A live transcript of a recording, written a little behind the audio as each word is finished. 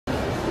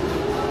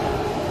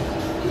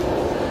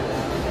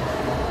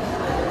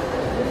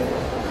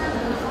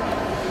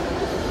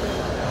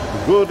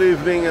Good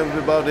evening,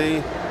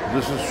 everybody.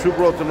 This is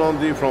Subrata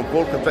Nandy from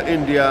Kolkata,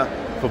 India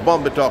for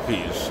Bombay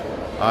Talkies.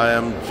 I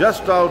am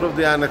just out of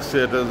the Inox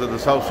theatres at the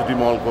South City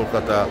Mall,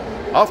 Kolkata,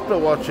 after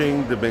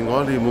watching the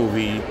Bengali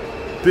movie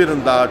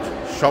TIRANDAJ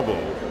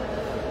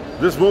SHABOR.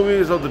 This movie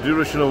is of the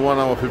duration of 1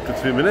 hour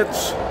 53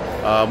 minutes.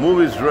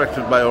 Movie is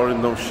directed by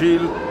Arindam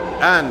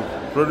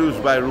and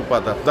produced by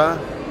Rupa.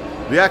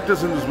 The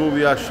actors in this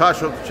movie are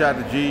Shaswata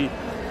Chatterjee,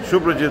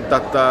 Shubrajit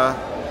Dutta,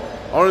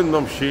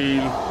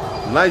 Arindam,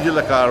 Nigel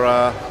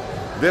Akkara,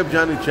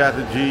 Debjani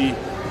Chatterjee,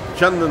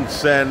 Chandan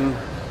Sen,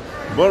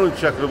 Barun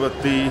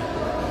Chakraborty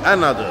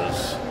and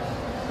others,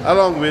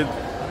 along with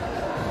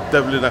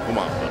Devlina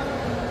Kumar.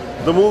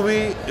 The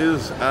movie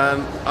is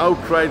an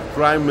outright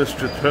crime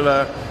mystery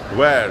thriller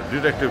where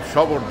Detective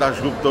Shobor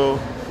Dashgupta,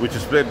 which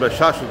is played by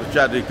Shaswata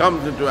Chatterjee,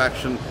 comes into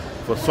action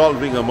for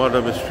solving a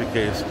murder mystery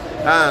case,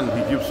 and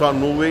he keeps on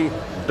moving,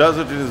 does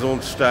it in his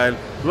own style,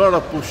 a lot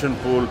of push and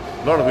pull,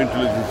 a lot of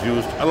intelligence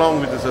used, along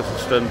with his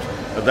assistant,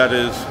 that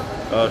is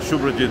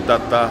Shubrajit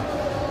Dutta,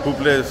 who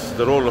plays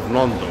the role of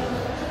Nando.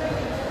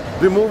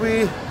 The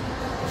movie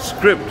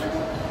script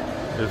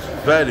is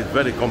very,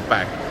 very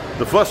compact.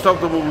 The first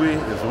half of the movie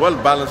is well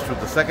balanced with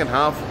the second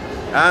half,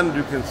 and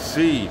you can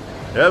see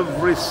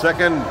every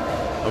second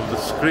of the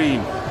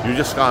screen. You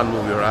just can't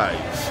move your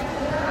eyes.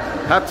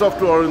 Hats off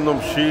to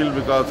Arindam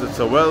because it's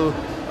a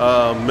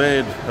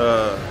well-made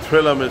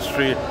thriller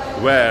mystery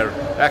where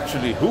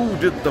actually who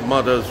did the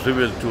murders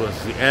revealed to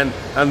us at the end,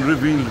 and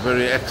revealed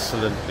very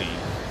excellently.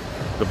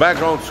 The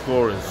background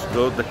score is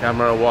good, the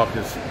camera work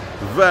is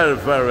very,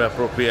 very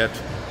appropriate,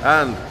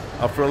 and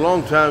after a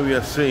long time we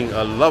are seeing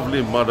a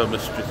lovely murder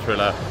mystery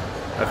thriller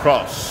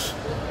across.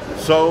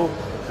 So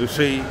you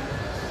see,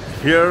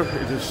 here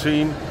it is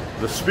seen,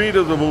 the speed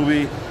of the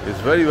movie is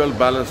very well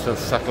balanced and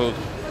subtle,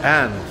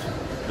 and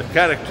the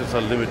characters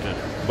are limited.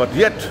 But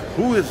yet,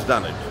 who has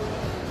done it?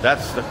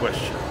 That's the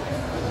question.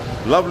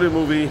 Lovely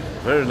movie,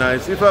 very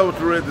nice. If I were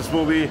to rate this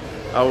movie,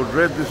 I would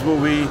rate this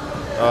movie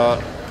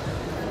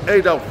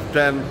 8 out of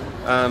 10,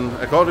 and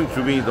according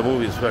to me, the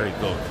movie is very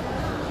good.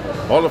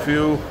 All of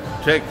you,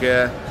 take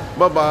care.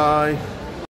 Bye-bye.